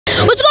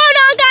What's going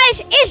on,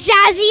 guys? It's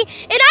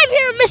Jazzy, and I'm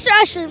here with Mr.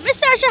 Usher.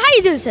 Mr. Usher, how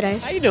you doing today?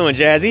 How you doing,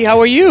 Jazzy? How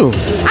are you?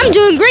 I'm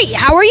doing great.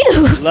 How are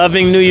you?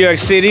 Loving New York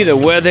City. The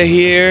weather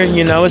here,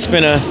 you know, it's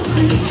been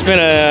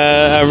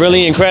a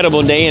really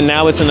incredible day, and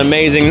now it's an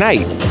amazing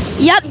night.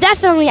 Yep,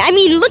 definitely. I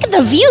mean, look at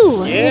the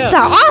view. Yeah. It's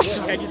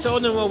awesome. Have you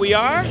told them where we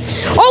are?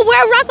 Oh, we're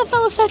at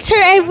Rockefeller Center,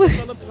 and we're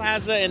Rockefeller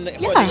Plaza, and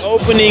for the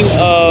opening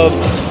of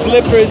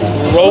Flipperz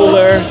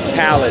Roller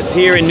Palace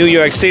here in New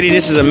York City.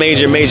 This is a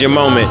major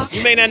moment.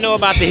 You may not know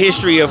about the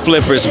history of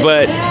Flipperz,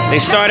 but they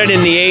started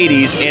in the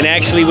 80s and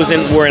actually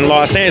were in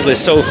Los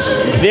Angeles. So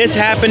this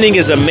happening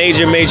is a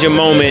major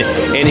moment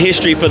in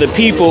history for the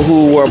people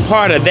who were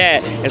part of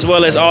that, as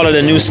well as all of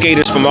the new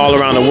skaters from all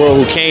around the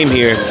world who came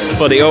here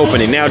for the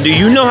opening. Now, do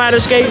you know how to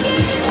skate?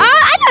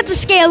 I got to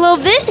skate a little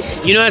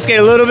bit. You know how to skate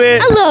a little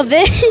bit? A little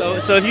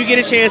bit. So if you get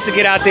a chance to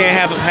get out there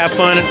and have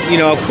fun, you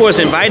know, of course,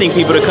 inviting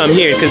people to come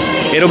here, because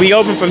it'll be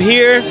open from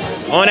here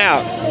on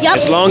out. Yep.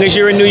 As long as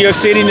you're in New York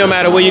City, no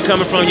matter where you're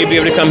coming from, you'll be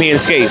able to come here and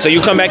skate. So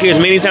you come back here as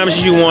many times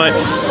as you want.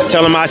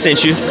 Tell them I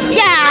sent you.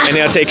 Yeah. And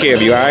they'll take care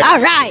of you, all right? All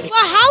right.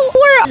 Well, how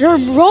were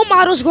your role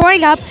models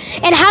growing up,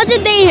 and how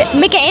did they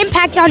make an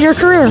impact on your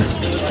career?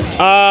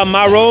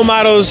 My role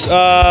models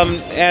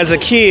as a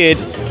kid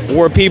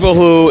were people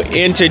who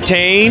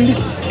entertained,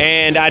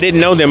 and I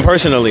didn't know them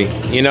personally,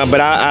 you know, but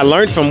I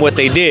learned from what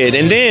they did.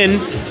 And then,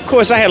 of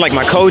course, I had like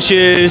my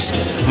coaches,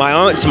 my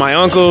aunts, my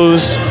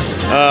uncles.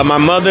 My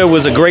mother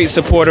was a great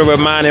supporter of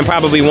mine and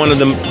probably one of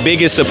the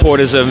biggest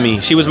supporters of me.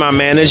 She was my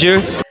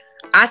manager.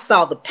 I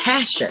saw the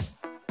passion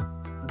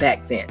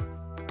back then.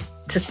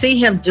 To see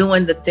him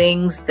doing the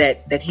things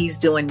that he's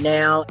doing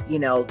now, you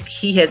know,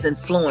 he has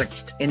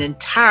influenced an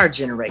entire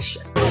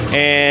generation.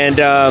 And,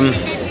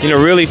 you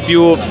know, really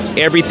fueled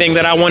everything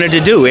that I wanted to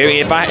do.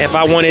 If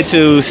I wanted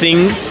to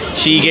sing,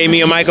 she gave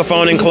me a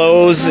microphone and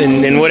clothes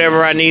and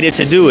whatever I needed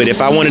to do it.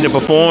 If I wanted to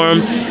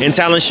perform in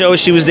talent shows,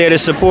 she was there to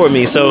support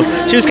me. So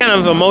she was kind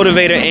of a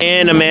motivator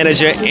and a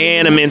manager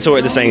and a mentor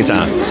at the same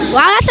time.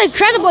 Wow, that's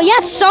incredible. You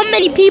had so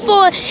many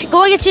people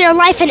going into your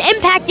life and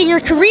impacting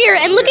your career.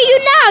 And look at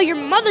you now. Your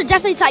mother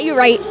definitely taught you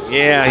right.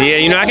 Yeah.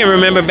 You know, I can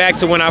remember back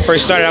to when I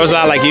first started, I was a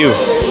lot like you.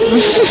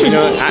 You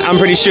know, I'm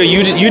pretty sure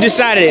you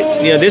decided,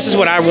 you know, this is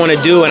what I want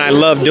to do and I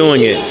love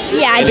doing it.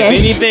 Yeah, I did. If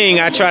anything,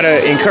 I try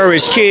to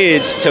encourage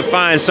kids to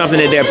find something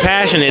that they're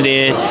passionate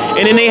in,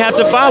 and then they have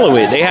to follow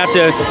it. They have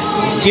to,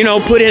 you know,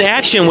 put in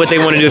action what they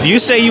want to do. If you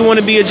say you want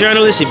to be a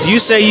journalist, if you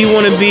say you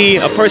want to be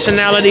a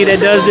personality that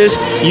does this,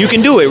 you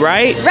can do it,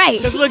 right? Right.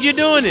 Because look, you're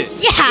doing it.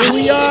 Yeah. Here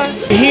we are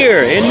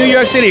here in New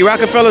York City,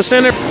 Rockefeller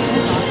Center.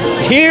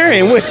 Here,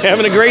 and we're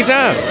having a great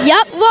time.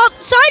 Yep. Well,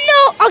 so I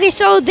know. Okay,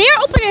 so they're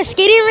opening a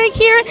skating rink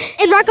here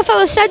in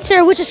Rockefeller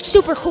Center, which is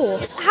super cool.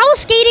 How is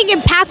skating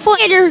impactful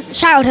in your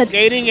childhood?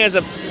 Skating as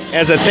a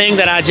thing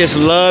that I just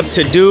love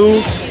to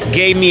do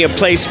gave me a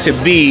place to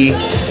be,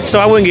 so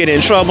I wouldn't get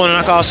in trouble,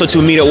 and also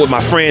to meet up with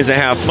my friends and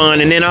have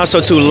fun, and then also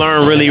to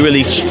learn really,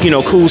 you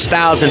know, cool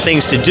styles and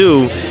things to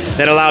do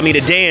that allowed me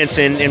to dance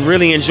and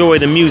really enjoy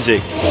the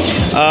music.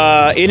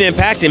 It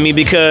impacted me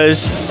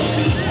because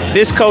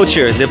this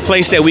culture, the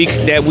place that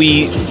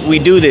we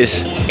do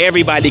this,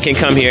 everybody can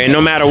come here, and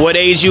no matter what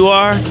age you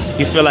are,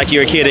 you feel like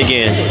you're a kid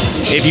again.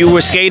 If you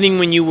were skating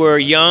when you were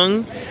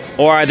young,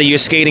 or either you're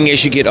skating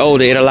as you get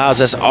older, it allows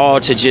us all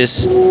to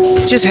just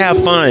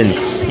have fun.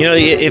 You know,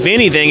 if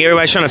anything,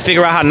 everybody's trying to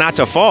figure out how not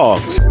to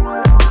fall.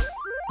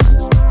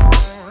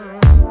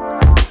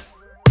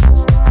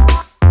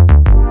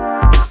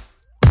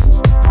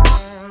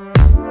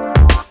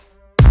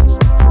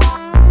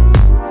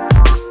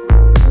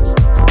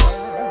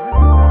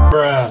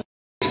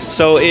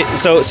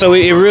 So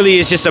it really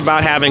is just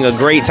about having a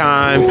great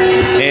time,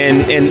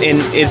 and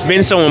it's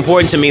been so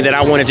important to me that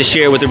I wanted to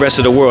share it with the rest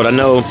of the world. I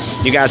know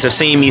you guys have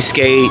seen me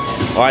skate,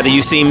 or either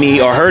you've seen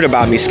me or heard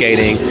about me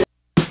skating.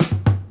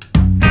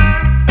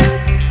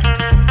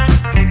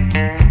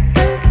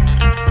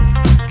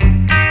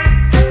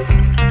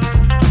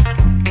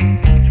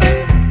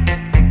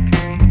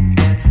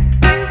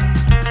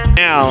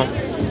 Now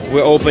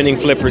we're opening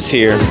Flipperz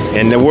here,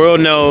 and the world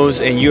knows,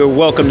 and you're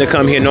welcome to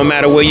come here no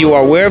matter where you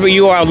are. Wherever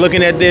you are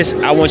looking at this,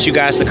 I want you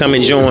guys to come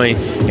and join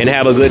and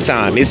have a good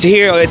time. It's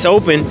here, it's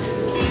open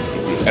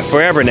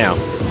forever now.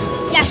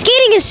 Yeah,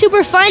 skating is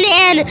super fun,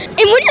 and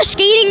when you're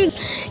skating,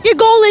 your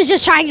goal is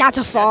just trying not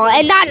to fall,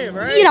 and not,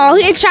 right? You know,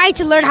 it's trying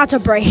to learn how to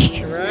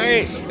break.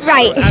 Right.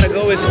 Right. How to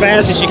go as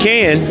fast as you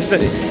can,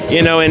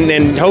 you know,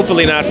 and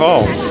hopefully not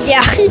fall.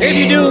 Yeah. If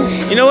you do,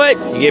 you know what?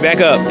 You get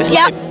back up. It's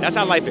Yep. life. That's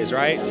how life is,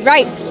 right?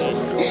 Right.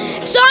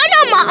 So I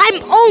know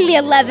I'm only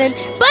 11,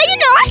 but you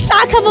know, I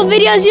saw a couple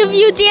videos of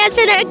you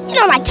dancing, you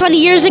know, like 20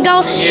 years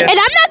ago, Yeah. and I'm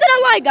not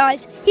gonna lie,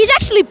 guys, he's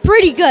actually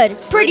pretty good.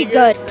 Pretty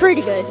good. Thank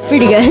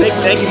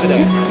you for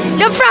that.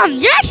 No problem.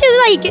 You're actually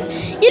like,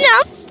 you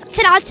know,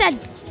 10 out of 10.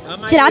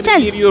 10 out of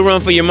 10. Give you a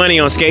run for your money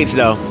on skates,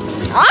 though.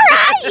 All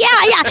right,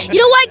 yeah. You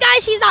know what,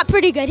 guys? He's not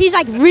pretty good. He's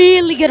like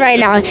really good right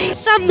now.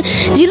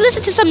 Do you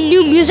listen to some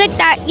new music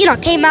that, you know,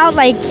 came out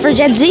like for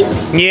Gen Z?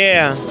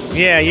 Yeah,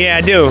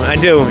 I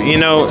do. You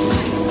know,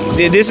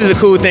 this is a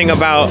cool thing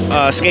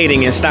about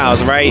skating and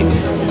styles, right?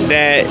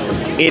 That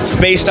it's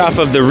based off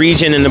of the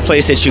region and the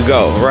place that you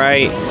go,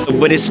 right?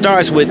 But it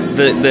starts with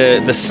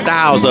the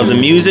styles of the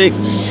music.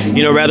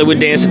 You know, rather we're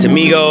dancing to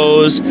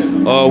Migos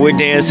or we're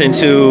dancing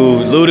to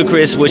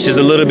Ludacris, which is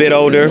a little bit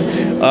older.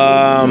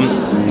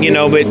 You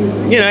know, but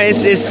you know,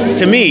 it's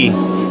to me,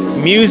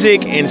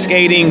 music and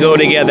skating go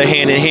together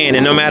hand in hand.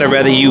 And no matter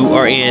whether you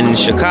are in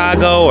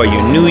Chicago or you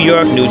New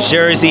York, New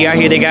Jersey, I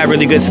hear they got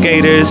really good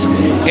skaters.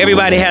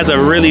 Everybody has a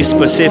really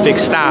specific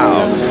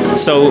style.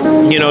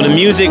 So, you know, the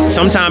music,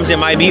 sometimes it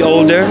might be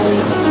older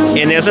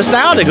and there's a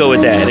style to go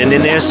with that. And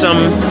then there's some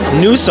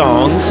new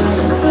songs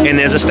and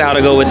there's a style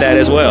to go with that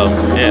as well.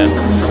 Yeah.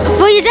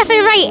 Well, you're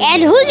definitely right.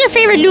 And who's your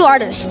favorite new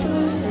artist?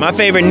 My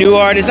favorite new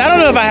artist, I don't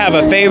know if I have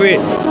a favorite,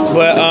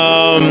 but,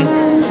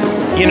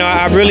 you know,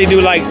 I really do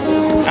like,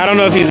 I don't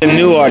know if he's a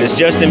new artist,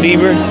 Justin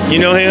Bieber. You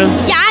know him?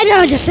 Yeah, I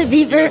know Justin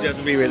Bieber. You know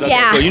Justin Bieber is? Okay,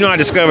 yeah. cool. You know I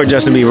discovered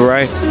Justin Bieber,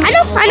 right? I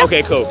know.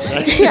 Okay, cool.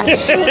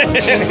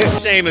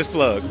 Shameless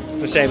plug.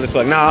 It's a shameless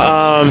plug. Now,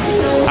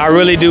 I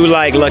really do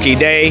like Lucky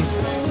Day.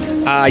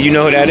 You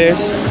know who that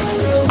is?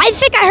 I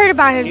think I heard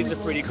about him. He's a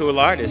pretty cool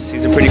artist.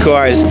 Yeah,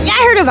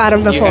 I heard about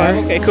him before.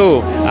 Yeah? Okay,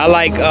 cool. I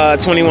like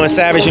 21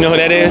 Savage. You know who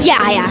that is?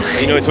 Yeah.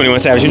 You know 21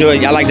 Savage. You know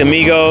I like the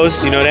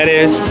Migos. You know who that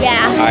is?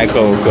 Yeah. All right,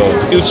 cool.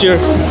 Future.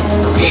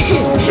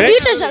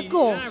 Futures are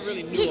cool.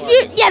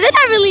 Yeah, they're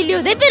not really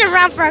new. They've been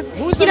around for,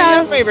 Who's you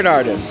know. your favorite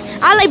artist?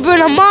 I like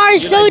Bruno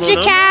Mars, Like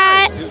Doja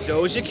Cat.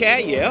 Doja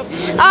Cat, yep.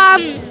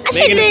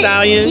 Megan Thee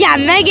Stallion. Yeah,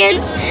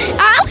 Megan.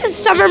 I listen to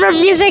some of her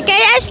music.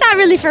 It's not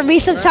really for me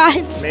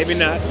sometimes. Maybe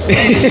not.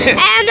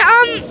 And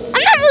I'm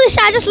not really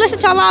sure. I just listen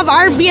to a lot of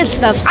R&B and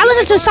stuff. I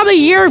listen to some of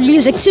your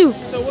music too.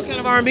 So what kind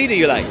of R&B do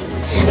you like?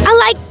 I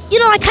like, you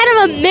know, like kind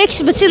of a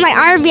mix between like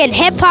R&B and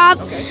hip hop.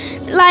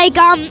 Like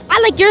I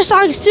like your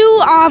songs too.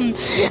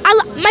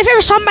 My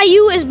favorite song by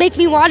you is "Make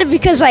Me Want It"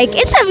 because like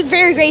it's a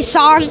very great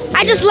song.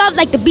 I just love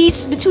like the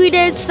beats between it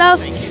and stuff.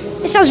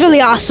 It sounds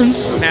really awesome.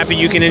 I'm happy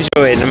you can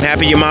enjoy it, and I'm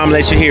happy your mom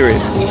lets you hear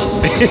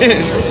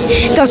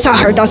it. Don't tell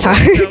her. Don't tell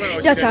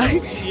her. Don't tell her.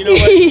 You know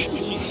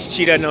what?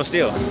 She doesn't know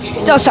still.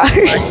 Don't tell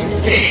her.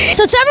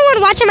 So to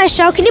everyone watching my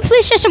show, can you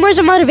please share some words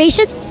of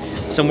motivation?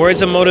 Some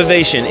words of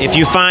motivation. If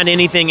you find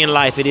anything in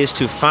life, it is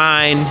to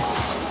find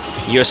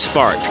your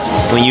spark.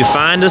 When you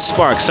find a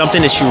spark,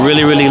 something that you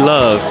really, really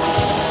love,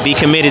 be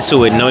committed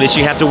to it. Know that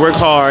you have to work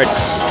hard.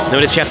 Know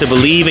that you have to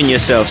believe in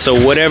yourself. So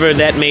whatever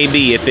that may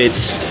be, if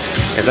it's,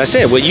 as I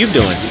said, what you're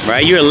doing,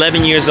 right? You're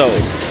 11 years old.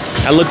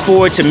 I look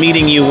forward to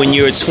meeting you when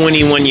you're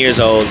 21 years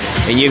old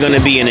and you're going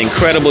to be an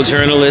incredible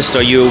journalist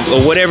or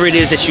whatever it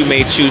is that you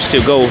may choose to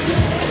go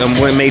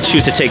may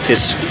choose to take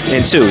this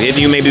into. If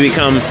you maybe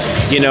become,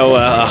 you know,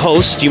 a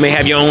host, you may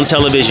have your own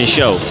television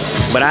show.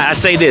 But I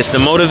say this, the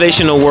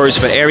motivational words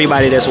for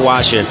everybody that's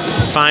watching,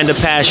 find a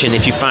passion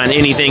if you find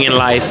anything in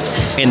life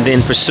and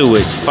then pursue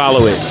it,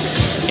 follow it.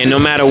 And no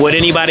matter what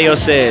anybody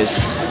else says,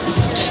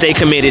 stay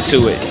committed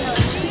to it.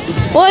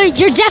 Well,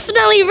 you're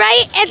definitely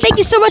right, and thank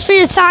you so much for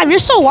your time. You're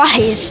so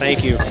wise.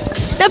 Thank you.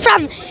 No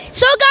problem.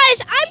 So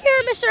guys, I'm here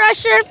with Mr.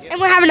 Usher, and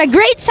we're having a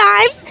great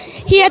time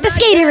here at the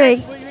skating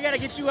rink. We gotta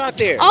get you out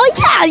there. Oh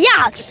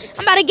yeah.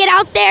 I'm about to get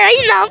out there,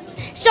 you know,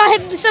 show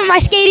him some of my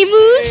skating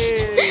moves.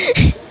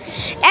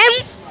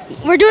 And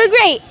we're doing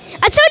great.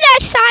 Until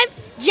next time,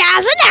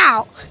 Jazzy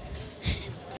out.